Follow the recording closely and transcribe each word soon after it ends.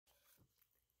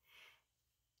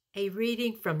A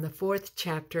reading from the 4th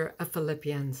chapter of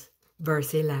Philippians,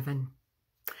 verse 11.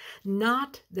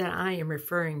 Not that I am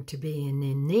referring to being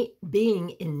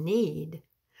in need,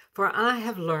 for I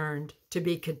have learned to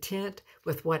be content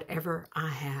with whatever I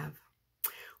have.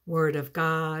 Word of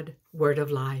God, word of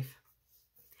life.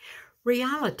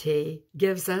 Reality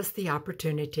gives us the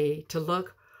opportunity to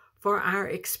look for our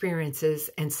experiences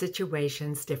and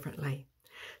situations differently.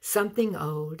 Something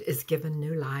old is given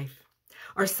new life,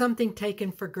 or something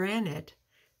taken for granted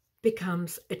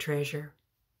becomes a treasure.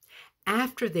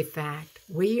 After the fact,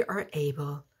 we are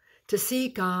able to see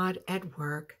God at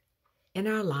work in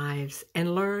our lives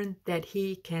and learn that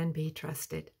He can be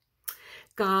trusted.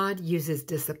 God uses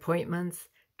disappointments,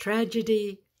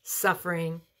 tragedy,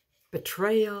 suffering,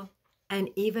 betrayal, and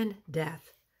even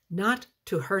death, not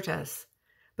to hurt us,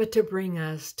 but to bring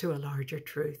us to a larger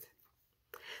truth.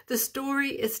 The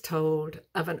story is told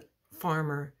of a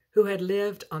farmer who had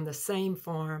lived on the same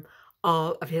farm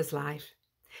all of his life.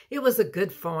 It was a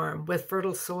good farm with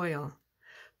fertile soil,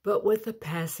 but with the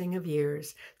passing of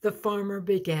years, the farmer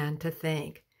began to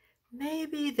think,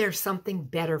 maybe there's something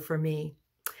better for me.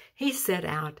 He set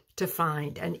out to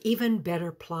find an even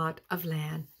better plot of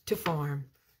land to farm.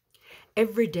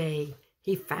 Every day,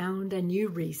 he found a new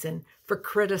reason for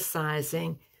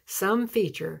criticizing some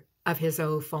feature of his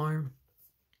old farm.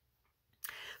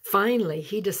 Finally,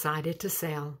 he decided to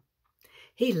sell.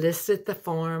 He listed the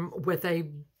farm with a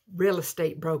real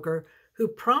estate broker who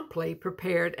promptly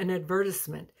prepared an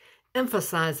advertisement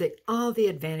emphasizing all the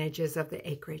advantages of the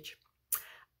acreage.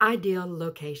 Ideal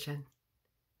location,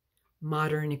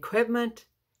 modern equipment,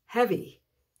 healthy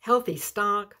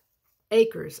stock,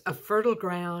 acres of fertile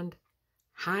ground,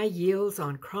 high yields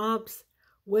on crops,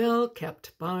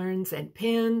 well-kept barns and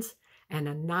pens, and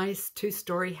a nice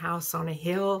 2-story house on a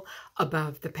hill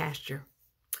above the pasture.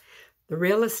 The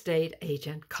real estate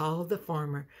agent called the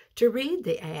farmer to read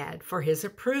the ad for his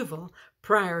approval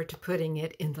prior to putting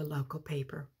it in the local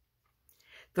paper.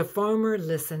 The farmer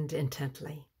listened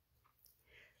intently.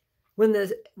 When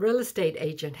the real estate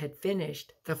agent had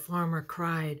finished, the farmer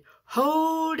cried,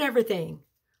 "Hold everything!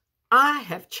 I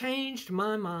have changed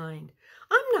my mind.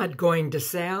 I'm not going to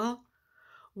sell.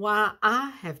 Why, I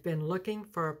have been looking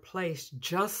for a place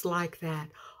just like that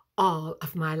all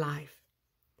of my life."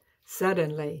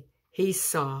 Suddenly, he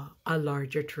saw a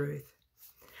larger truth.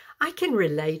 I can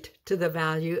relate to the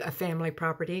value of family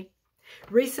property.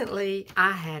 Recently,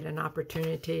 I had an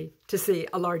opportunity to see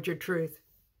a larger truth.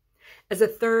 As a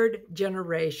third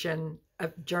generation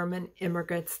of German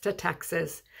immigrants to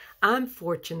Texas, I'm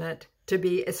fortunate to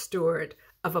be a steward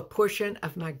of a portion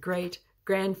of my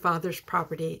great-grandfather's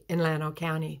property in Llano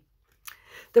County.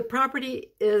 The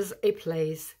property is a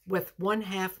place with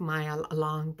 1/2 mile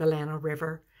along the Llano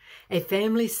River, a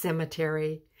family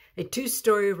cemetery, a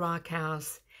 2-story rock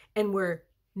house, and where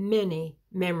many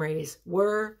memories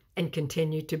were and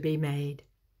continue to be made.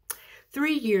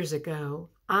 3 years ago,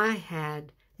 I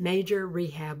had major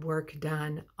rehab work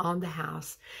done on the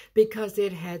house because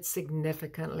it had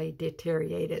significantly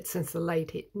deteriorated since the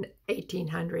late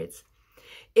 1800s.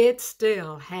 It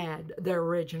still had the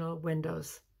original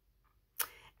windows.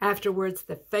 Afterwards,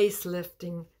 the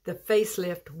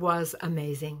facelift was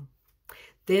amazing.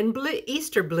 Then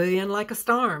Easter blew in like a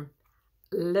storm,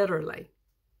 literally.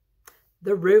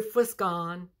 The roof was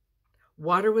gone,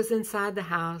 water was inside the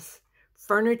house,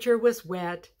 furniture was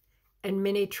wet, and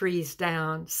many trees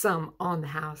down, some on the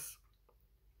house.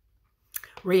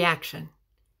 Reaction,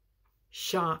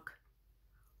 shock,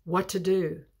 what to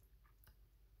do?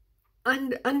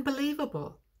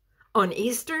 Unbelievable. On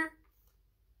Easter,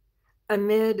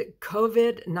 amid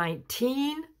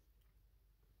COVID-19,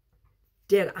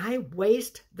 did I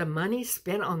waste the money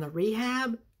spent on the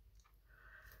rehab?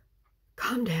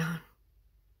 Calm down.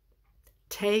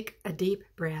 Take a deep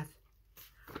breath.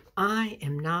 I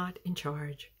am not in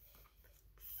charge.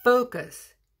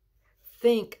 Focus.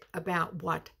 Think about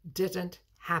what didn't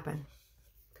happen.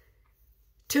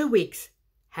 2 weeks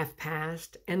have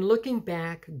passed, and looking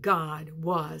back, God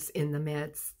was in the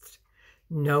midst.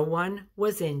 No one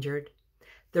was injured.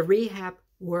 The rehab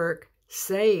work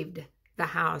saved the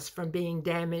house from being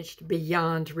damaged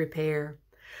beyond repair.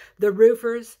 The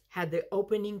roofers had the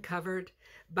opening covered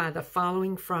by the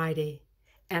following Friday,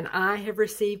 and I have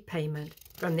received payment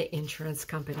from the insurance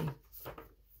company.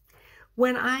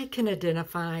 When I can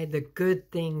identify the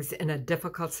good things in a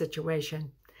difficult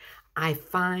situation, I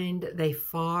find they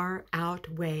far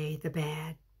outweigh the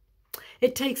bad.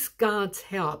 It takes God's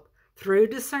help through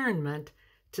discernment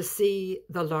to see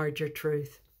the larger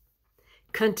truth.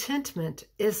 Contentment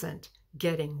isn't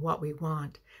getting what we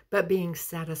want, but being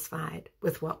satisfied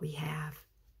with what we have.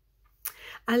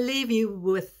 I leave you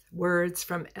with words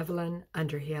from Evelyn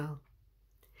Underhill.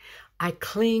 I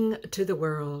cling to the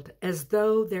world as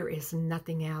though there is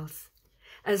nothing else,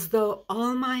 as though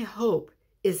all my hope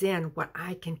is in what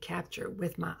I can capture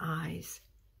with my eyes,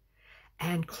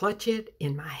 and clutch it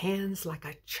in my hands like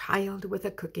a child with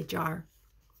a cookie jar.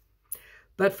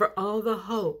 But for all the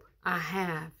hope I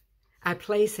have, I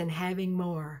place in having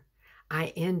more, I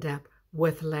end up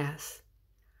with less,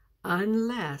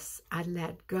 unless I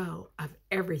let go of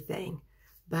everything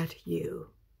but you.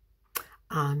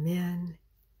 Amen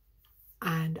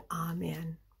and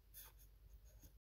amen.